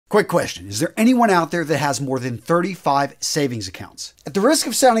Quick question. Is there anyone out there that has more than 35 savings accounts? At the risk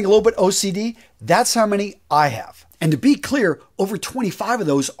of sounding a little bit OCD, that's how many I have. And to be clear, over 25 of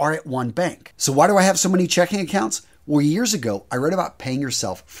those are at one bank. So why do I have so many checking accounts? Well, years ago, I read about paying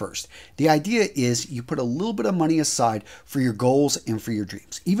yourself first. The idea is you put a little bit of money aside for your goals and for your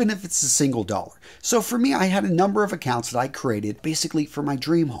dreams, even if it's a single dollar. So for me, I had a number of accounts that I created basically for my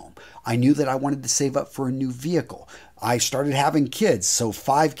dream home. I knew that I wanted to save up for a new vehicle. I started having kids, so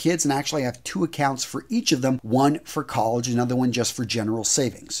 5 kids, and actually I have 2 accounts for each of them, one for college, another one just for general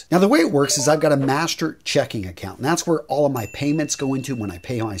savings. Now the way it works is I've got a master checking account, and that's where all of my payments go into when I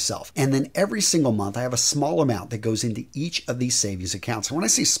pay myself. And then every single month I have a small amount that goes into each of these savings accounts. And when I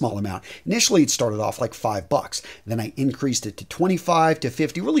say small amount, initially it started off like $5. Then I increased it to 25 to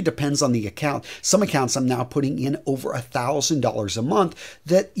 50, really depends on the account. Some accounts I'm now putting in over $1,000 a month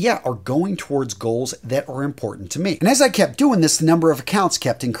that, yeah, are going towards goals that are important to me. And as I kept doing this, the number of accounts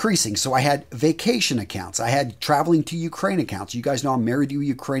kept increasing. So I had vacation accounts. I had traveling to Ukraine accounts. You guys know I'm married to a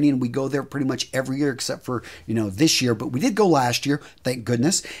Ukrainian. We go there pretty much every year except for, this year, but we did go last year, thank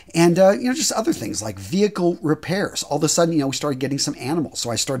goodness. And, just other things like vehicle repairs. All of a sudden, we started getting some animals. So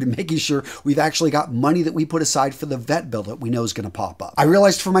I started making sure we've actually got money that we put aside for the vet bill that we know is going to pop up. I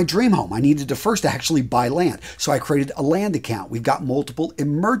realized for my dream home, I needed to first actually buy land. So I created a land account. We've got multiple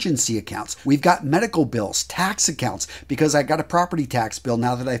emergency accounts. We've got medical bills, tax accounts, because I got a property tax bill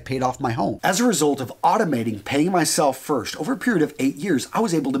now that I've paid off my home. As a result of automating paying myself first, over a period of 8 years, I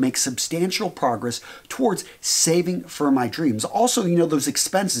was able to make substantial progress towards saving for my dreams. Also, those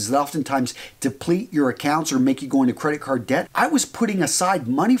expenses that oftentimes deplete your accounts or make you go into credit card debt, I was putting aside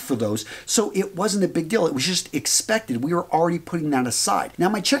money for those, so it wasn't a big deal. It was just expected. We were already putting that aside. Now,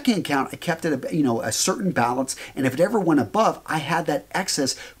 my checking account, I kept it a certain balance, and if it ever went above, I had that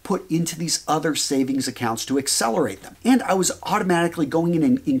excess put into these other savings accounts to accelerate them. And I was automatically going in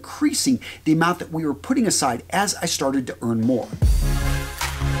and increasing the amount that we were putting aside as I started to earn more.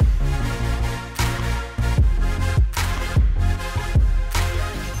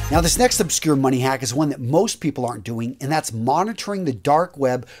 Now, this next obscure money hack is one that most people aren't doing, and that's monitoring the dark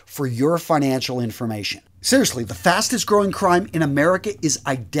web for your financial information. Seriously, the fastest growing crime in America is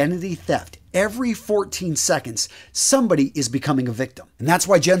identity theft. Every 14 seconds, somebody is becoming a victim. And that's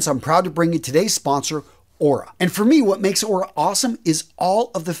why, gents, I'm proud to bring you today's sponsor, Aura. And for me, what makes Aura awesome is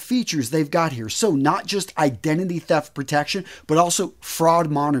all of the features they've got here. So not just identity theft protection, but also fraud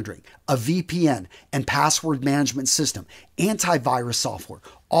monitoring, a VPN and password management system, antivirus software,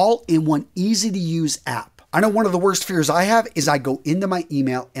 all in one easy to use app. I know one of the worst fears I have is I go into my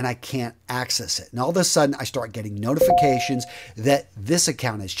email and I can't access it. And all of a sudden I start getting notifications that this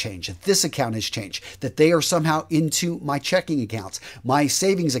account has changed, that this account has changed, that they are somehow into my checking accounts, my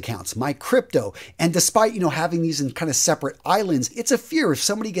savings accounts, my crypto. And despite, having these in kind of separate islands, it's a fear if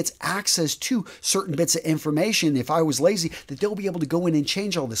somebody gets access to certain bits of information, if I was lazy, that they'll be able to go in and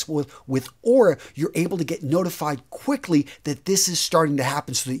change all this. With Aura, you're able to get notified quickly that this is starting to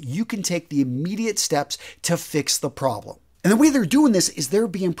happen so that you can take the immediate steps to fix the problem. And the way they're doing this is they're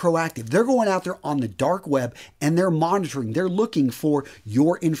being proactive. They're going out there on the dark web and they're monitoring. They're looking for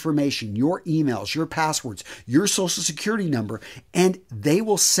your information, your emails, your passwords, your social security number, and they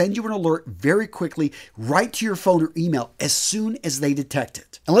will send you an alert very quickly right to your phone or email as soon as they detect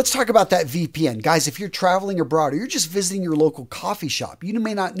it. And let's talk about that VPN. Guys, if you're traveling abroad or you're just visiting your local coffee shop, you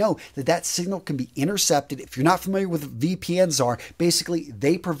may not know that that signal can be intercepted. If you're not familiar with what VPNs are, basically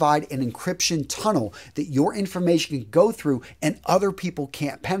they provide an encryption tunnel that your information can go through and other people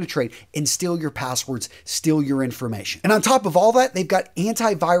can't penetrate and steal your passwords, steal your information. And on top of all that, they've got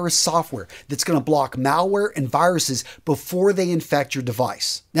antivirus software that's going to block malware and viruses before they infect your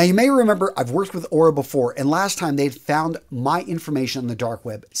device. Now, you may remember I've worked with Aura before, and last time they'd found my information on the dark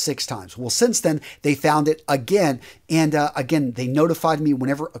web 6 times. Well, since then, they found it again, and again, they notified me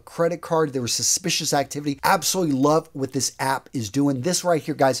whenever a credit card, there was suspicious activity. Absolutely love what this app is doing. This right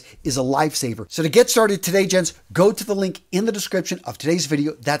here, guys, is a lifesaver. So to get started today, gents, go to the link in the description of today's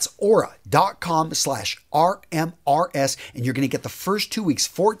video. That's aura.com/RMRS, and you're going to get the first 2 weeks,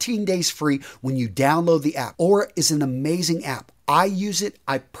 14 days free when you download the app. Aura is an amazing app. I use it.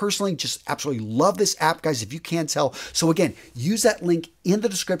 I personally just absolutely love this app, guys, if you can't tell. So again, use that link in the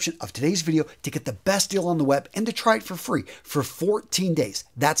description of today's video to get the best deal on the web and to try it for free for 14 days.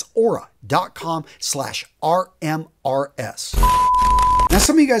 That's aura.com/RMRS. Now,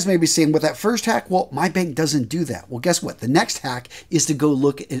 some of you guys may be saying, with that first hack, well, my bank doesn't do that. Well, guess what? The next hack is to go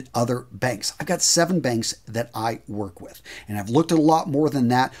look at other banks. I've got 7 banks that I work with, and I've looked at a lot more than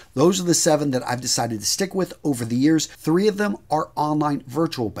that. Those are the 7 that I've decided to stick with over the years. 3 of them are online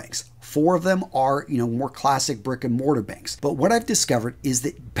virtual banks. 4 of them are, more classic brick and mortar banks. But what I've discovered is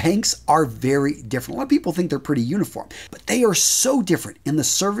that banks are very different. A lot of people think they're pretty uniform, but they are so different in the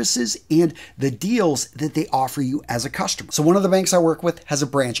services and the deals that they offer you as a customer. So one of the banks I work with has a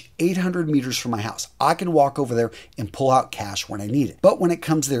branch 800 meters from my house. I can walk over there and pull out cash when I need it. But when it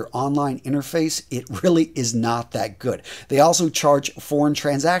comes to their online interface, it really is not that good. They also charge foreign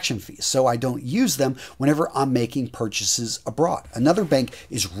transaction fees, so I don't use them whenever I'm making purchases abroad. Another bank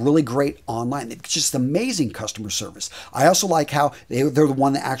is really great online. It's just amazing customer service. I also like how they're the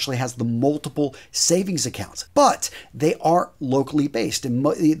one that actually has the multiple savings accounts, but they are locally based and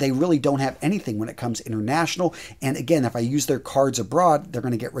they really don't have anything when it comes international. And again, if I use their cards abroad, they're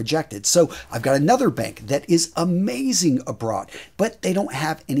going to get rejected. So I've got another bank that is amazing abroad, but they don't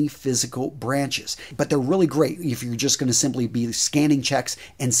have any physical branches. But they're really great if you're just going to simply be scanning checks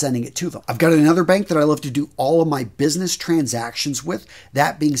and sending it to them. I've got another bank that I love to do all of my business transactions with.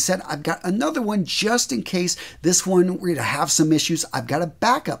 That being said, I've got another one just in case this one were to have some issues. I've got a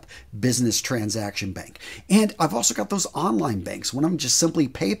backup business transaction bank. And I've also got those online banks. One of them just simply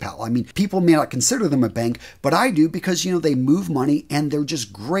PayPal. I mean, people may not consider them a bank, but I do because, they move money and they're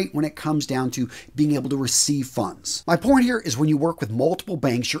just great when it comes down to being able to receive funds. My point here is when you work with multiple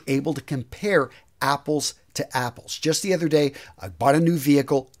banks, you're able to compare apples to apples. Just the other day, I bought a new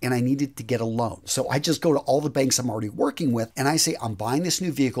vehicle and I needed to get a loan. So I just go to all the banks I'm already working with and I say, I'm buying this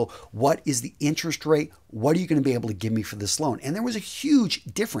new vehicle. What is the interest rate? What are you going to be able to give me for this loan? And there was a huge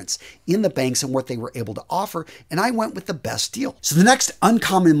difference in the banks and what they were able to offer. And I went with the best deal. So the next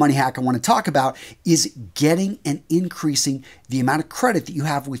uncommon money hack I want to talk about is getting and increasing the amount of credit that you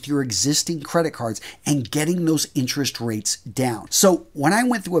have with your existing credit cards and getting those interest rates down. So when I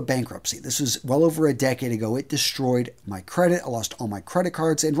went through a bankruptcy, this was well over a decade ago, it destroyed my credit. I lost all my credit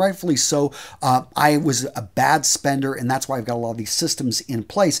cards, and rightfully so. I was a bad spender, and that's why I've got a lot of these systems in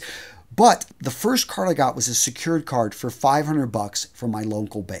place. But the first card I got was a secured card for $500 from my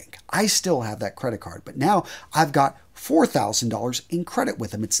local bank. I still have that credit card, but now I've got $4,000 in credit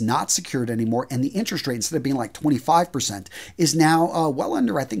with them. It's not secured anymore, and the interest rate, instead of being like 25%, is now well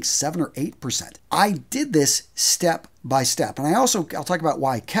under, I think, 7 or 8%. I did this step by step, and I'll talk about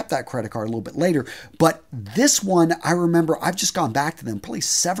why I kept that credit card a little bit later, but this one, I remember I've just gone back to them probably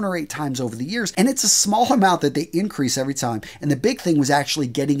 7 or 8 times over the years, and it's a small amount that they increase every time, and the big thing was actually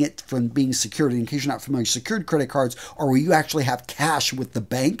getting it from being secured. In case you're not familiar, secured credit cards are where you actually have cash with the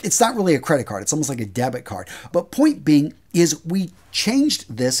bank. It's not really a credit card. It's almost like a debit card, but point being is we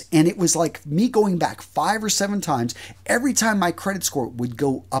changed this, and it was like me going back 5 or 7 times. Every time my credit score would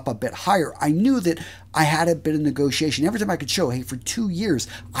go up a bit higher, I knew that I had a bit of negotiation. Every time I could show, hey, for 2 years,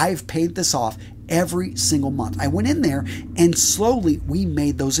 I've paid this off every single month. I went in there and slowly we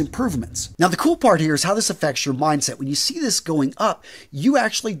made those improvements. Now, the cool part here is how this affects your mindset. When you see this going up, you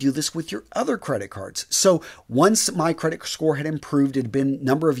actually do this with your other credit cards. So once my credit score had improved, it had been a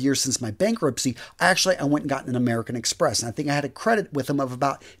number of years since my bankruptcy, I went and got an American Express. And I think I had a credit with them of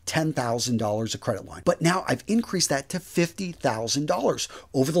about $10,000 a credit line. But now I've increased that to $50,000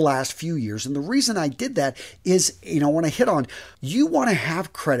 over the last few years. And the reason I did that is, when I hit on, you want to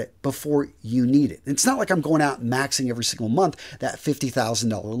have credit before you need it. It's not like I'm going out and maxing every single month that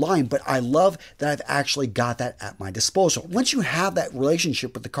 $50,000 line, but I love that I've actually got that at my disposal. Once you have that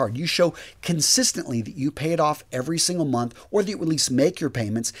relationship with the card, you show consistently that you pay it off every single month, or that you at least make your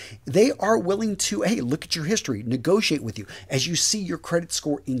payments. They are willing to, hey, look at your history, negotiate with you. As you see your credit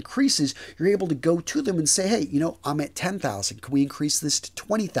score increases, you're able to go to them and say, hey, I'm at 10,000. Can we increase this to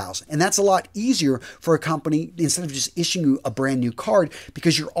 20,000? And that's a lot easier for a company instead of just issuing you a brand new card,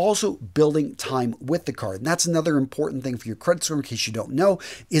 because you're also building time with the card. And that's another important thing for your credit score, in case you don't know,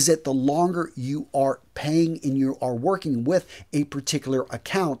 is that the longer you are paying and you are working with a particular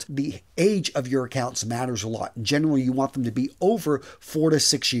account, the age of your accounts matters a lot. And generally, you want them to be over 4 to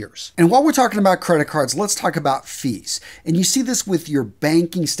 6 years. And while we're talking about credit cards, let's talk about fees. And you see this with your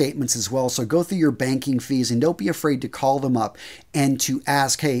banking statements as well. So go through your banking fees and don't be afraid to call them up and to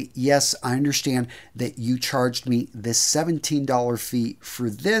ask, hey, yes, I understand that you charged me this $17 fee for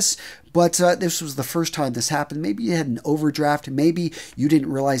this, but this was the first time this happened. Maybe you had an overdraft. Maybe you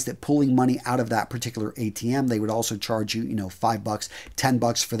didn't realize that pulling money out of that particular ATM, they would also charge you, $5,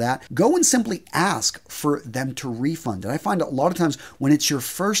 $10 for that. Go and simply ask for them to refund it. I find a lot of times when it's your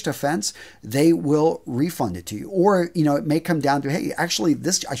first offense, they will refund it to you. Or, it may come down to, hey, actually,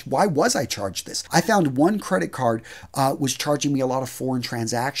 why was I charged this? I found one credit card was charging me a lot of foreign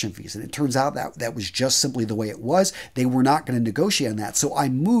transaction fees. And it turns out that was just simply the way it was. They were not going to negotiate on that. So I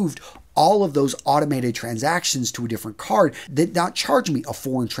moved all of those automated transactions to a different card did not charge me a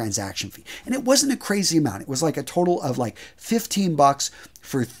foreign transaction fee. And it wasn't a crazy amount. It was like a total of like $15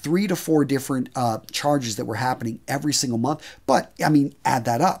 for 3 to 4 different charges that were happening every single month. But I mean, add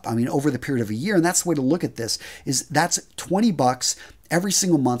that up. I mean, over the period of a year, and that's the way to look at this, is that's $20 every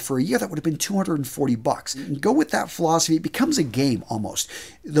single month for a year. That would have been $240. And go with that philosophy. It becomes a game almost.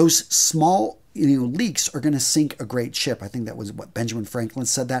 Those small leaks are going to sink a great ship. I think that was what Benjamin Franklin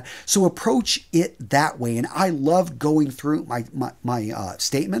said that. So approach it that way. And I love going through my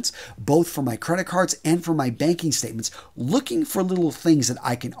statements, both for my credit cards and for my banking statements, looking for little things that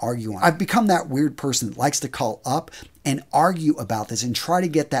I can argue on. I've become that weird person that likes to call up and argue about this and try to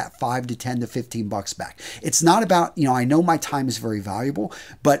get that $5 to $10 to $15 back. It's not about, I know my time is very valuable,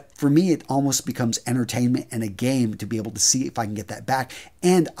 but for me, it almost becomes entertainment and a game to be able to see if I can get that back.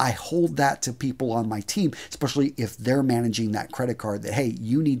 And I hold that to people on my team, especially if they're managing that credit card, that, hey,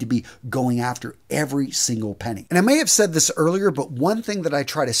 you need to be going after every single penny. And I may have said this earlier, but one thing that I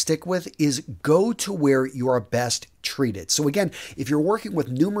try to stick with is go to where you are best treated. So again, if you're working with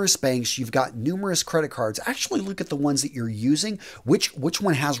numerous banks, you've got numerous credit cards, actually look at the ones that you're using, which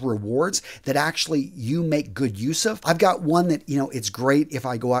one has rewards that actually you make good use of. I've got one that, it's great if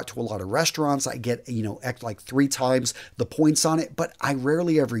I go out to a lot of restaurants, I get, like 3 times the points on it, but I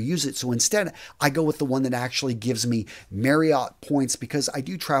rarely ever use it. So instead, I go with the one that actually gives me Marriott points because I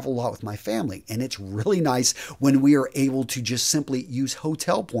do travel a lot with my family. And it's really nice when we are able to just simply use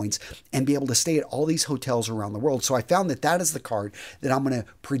hotel points and be able to stay at all these hotels around the world. So I found that that is the card that I'm going to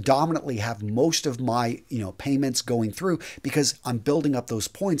predominantly have most of my, payments going through because I'm building up those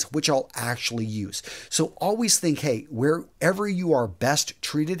points, which I'll actually use. So always think, hey, wherever you are best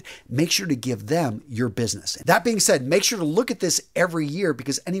treated, make sure to give them your business. That being said, make sure to look at this every year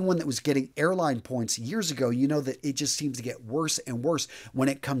because anyone that was getting airline points years ago, you know that it just seems to get worse and worse when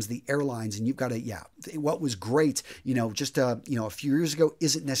it comes to the airlines. And you've got to, what was great, just a few years ago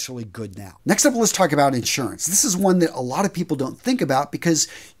isn't necessarily good now. Next up, let's talk about insurance. This is one that a lot of people don't think about because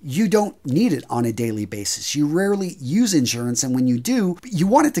you don't need it on a daily basis. You rarely use insurance, and when you do, you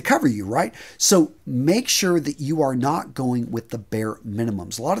want it to cover you, right? So make sure that you are not going with the bare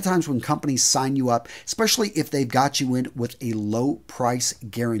minimums. A lot of times when companies sign you up, especially if they've got you in with a low price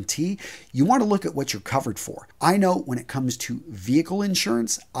guarantee, you want to look at what you're covered for. I know when it comes to vehicle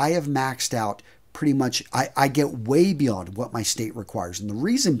insurance, I have maxed out pretty much, I get way beyond what my state requires. And the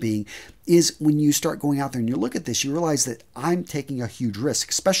reason being is when you start going out there and you look at this, you realize that I'm taking a huge risk,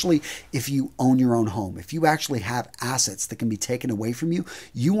 especially if you own your own home. If you actually have assets that can be taken away from you,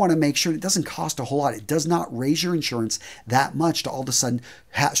 you want to make sure it doesn't cost a whole lot. It does not raise your insurance that much to all of a sudden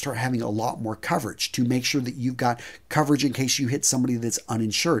start having a lot more coverage, to make sure that you've got coverage in case you hit somebody that's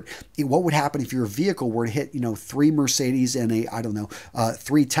uninsured. What would happen if your vehicle were to hit, 3 Mercedes and 3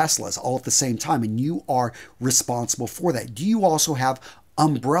 Teslas all at the same time, and you are responsible for that? Do you also have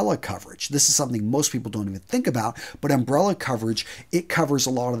umbrella coverage? This is something most people don't even think about, but umbrella coverage, it covers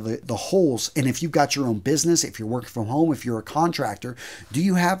a lot of the holes. And if you've got your own business, if you're working from home, if you're a contractor, do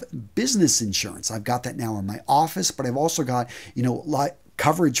you have business insurance? I've got that now in my office, but I've also got,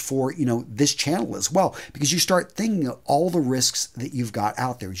 coverage for this channel as well, because you start thinking of all the risks that you've got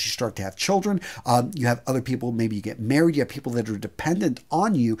out there. As you start to have children, you have other people, maybe you get married, you have people that are dependent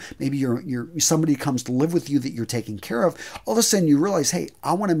on you, maybe you're somebody comes to live with you that you're taking care of. All of a sudden you realize, hey,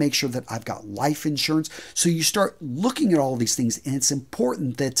 I want to make sure that I've got life insurance. So you start looking at all these things, and it's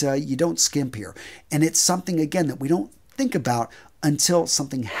important that you don't skimp here. And it's something, again, that we don't think about until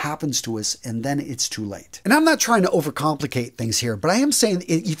something happens to us, and then it's too late. And I'm not trying to overcomplicate things here, but I am saying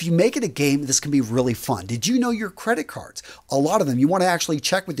if you make it a game, this can be really fun. Did you know your credit cards? A lot of them, you want to actually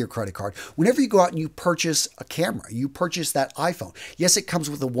check with your credit card. Whenever you go out and you purchase a camera, you purchase that iPhone. Yes, it comes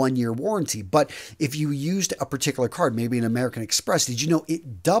with a 1-year warranty, but if you used a particular card, maybe an American Express, did you know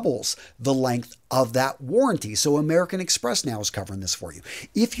it doubles the length of that warranty? So American Express now is covering this for you.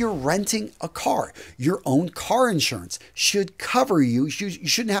 If you're renting a car, your own car insurance should cover you. You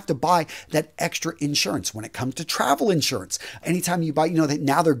shouldn't have to buy that extra insurance. When it comes to travel insurance, anytime you buy, that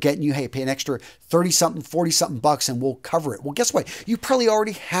now they're getting you, hey, pay an extra 30-something, 40-something bucks and we'll cover it. Well, guess what? You probably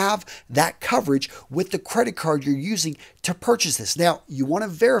already have that coverage with the credit card you're using to purchase this. Now, you want to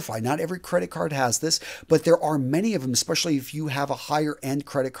verify, not every credit card has this, but there are many of them, especially if you have a higher end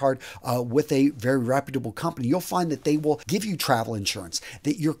credit card with a very reputable company. You'll find that they will give you travel insurance,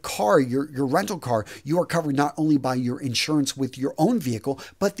 that your car, your rental car, you are covered not only by your insurance with your own vehicle,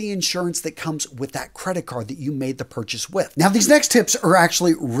 but the insurance that comes with that credit card that you made the purchase with. Now, these next tips are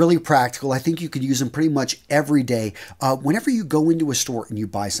actually really practical. I think you could use them pretty much every day. Whenever you go into a store and you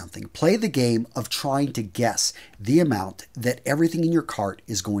buy something, play the game of trying to guess the amount that everything in your cart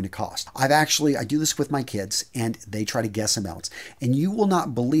is going to cost. I do this with my kids, and they try to guess amounts, and you will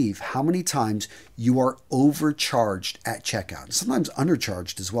not believe how many times you are overcharged at checkout, sometimes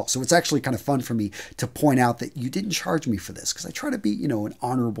undercharged as well. So it's actually kind of fun for me to point out that you didn't charge me for this, because I try to be, an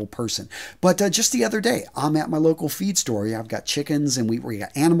honorable person. But just the other day, I'm at my local feed store. I've got chickens and we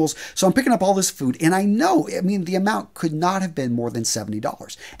got animals. So I'm picking up all this food, and I know, the amount could not have been more than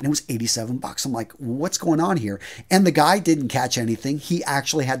 $70, and it was $87. I'm like, what's going on here? And the guy didn't catch anything. He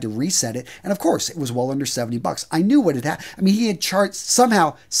actually had to reset it. And of course, it was well under $70. I knew what it had. He had charged,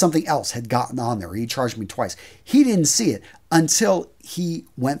 somehow something else had gotten on there. He charged me twice. He didn't see it until he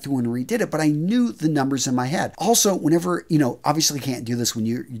went through and redid it, but I knew the numbers in my head. Also, whenever, obviously can't do this when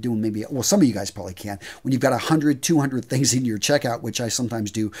you're doing some of you guys probably can, when you've got 100, 200 things in your checkout, which I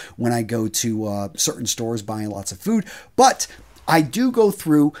sometimes do when I go to certain stores buying lots of food, but I do go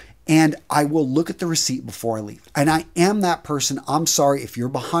through and I will look at the receipt before I leave. And I am that person, I'm sorry if you're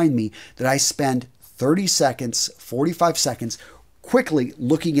behind me, that I spend 30 seconds, 45 seconds quickly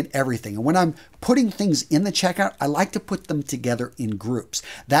looking at everything. And when I'm putting things in the checkout, I like to put them together in groups.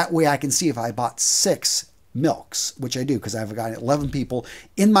 That way I can see if I bought 6 milks, which I do because I've got 11 people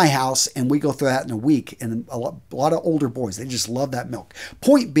in my house, and we go through that in a week. And a lot of older boys, they just love that milk.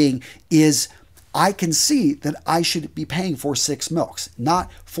 Point being is I can see that I should be paying for 6 milks, not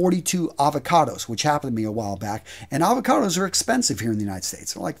 42 avocados, which happened to me a while back. And avocados are expensive here in the United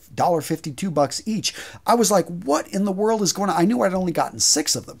States. They're like $1.50, $2 each. I was like, what in the world is going on? I knew I'd only gotten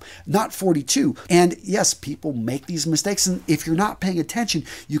 6 of them, not 42. And yes, people make these mistakes. And if you're not paying attention,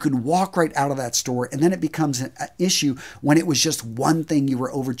 you can walk right out of that store. And then it becomes an issue when it was just one thing you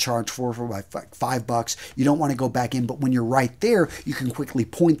were overcharged for like $5. You don't want to go back in. But when you're right there, you can quickly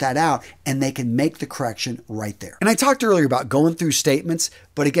point that out and they can make the correction right there. And I talked earlier about going through statements,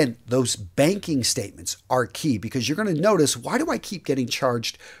 but again, those banking statements are key because you're going to notice, why do I keep getting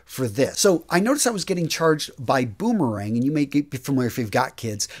charged for this? So I noticed I was getting charged by Boomerang, and you may be familiar if you've got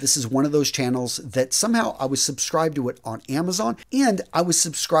kids. This is one of those channels that somehow I was subscribed to it on Amazon, and I was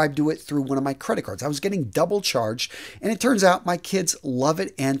subscribed to it through one of my credit cards. I was getting double charged, and it turns out my kids love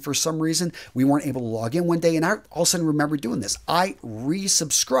it, and for some reason, we weren't able to log in one day, and I all of a sudden remember doing this. I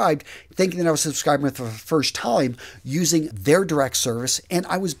resubscribed thinking that I was subscribing for the first time using their direct service, and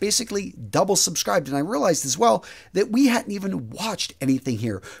I was basically double subscribed. And I realized as well that we hadn't even watched anything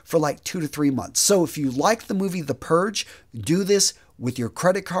here for like 2 to 3 months. So if you like the movie The Purge, do this with your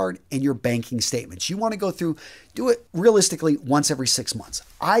credit card and your banking statements. You want to go through, do it realistically once every 6 months.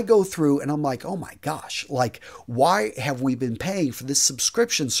 I go through and I'm like, oh my gosh, like, why have we been paying for this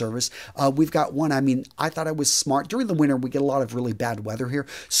subscription service? We've got one. I thought I was smart. During the winter, we get a lot of really bad weather here.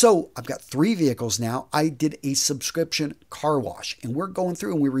 So I've got 3 vehicles now. I did a subscription car wash, and we're going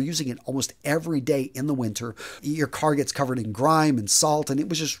through and we were using it almost every day in the winter. Your car gets covered in grime and salt, and it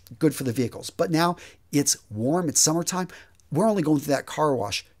was just good for the vehicles. But now it's warm, it's summertime. We're only going through that car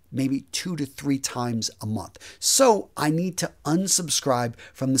wash maybe 2 to 3 times a month. So I need to unsubscribe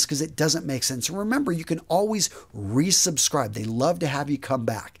from this because it doesn't make sense. And remember, you can always resubscribe. They love to have you come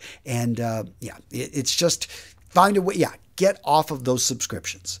back. And it's just find a way. Yeah, get off of those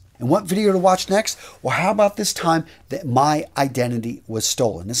subscriptions. And what video to watch next? Well, how about this time that my identity was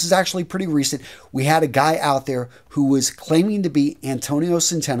stolen? This is actually pretty recent. We had a guy out there who was claiming to be Antonio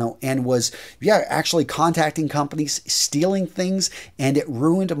Centeno and was, actually contacting companies, stealing things, and it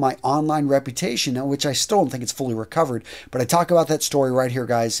ruined my online reputation, which I still don't think it's fully recovered. But I talk about that story right here,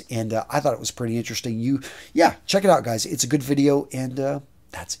 guys, and I thought it was pretty interesting. Check it out, guys. It's a good video, and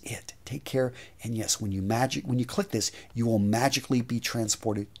that's it. Take care. And yes, when you click this, you will magically be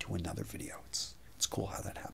transported to another video. It's cool how that happens.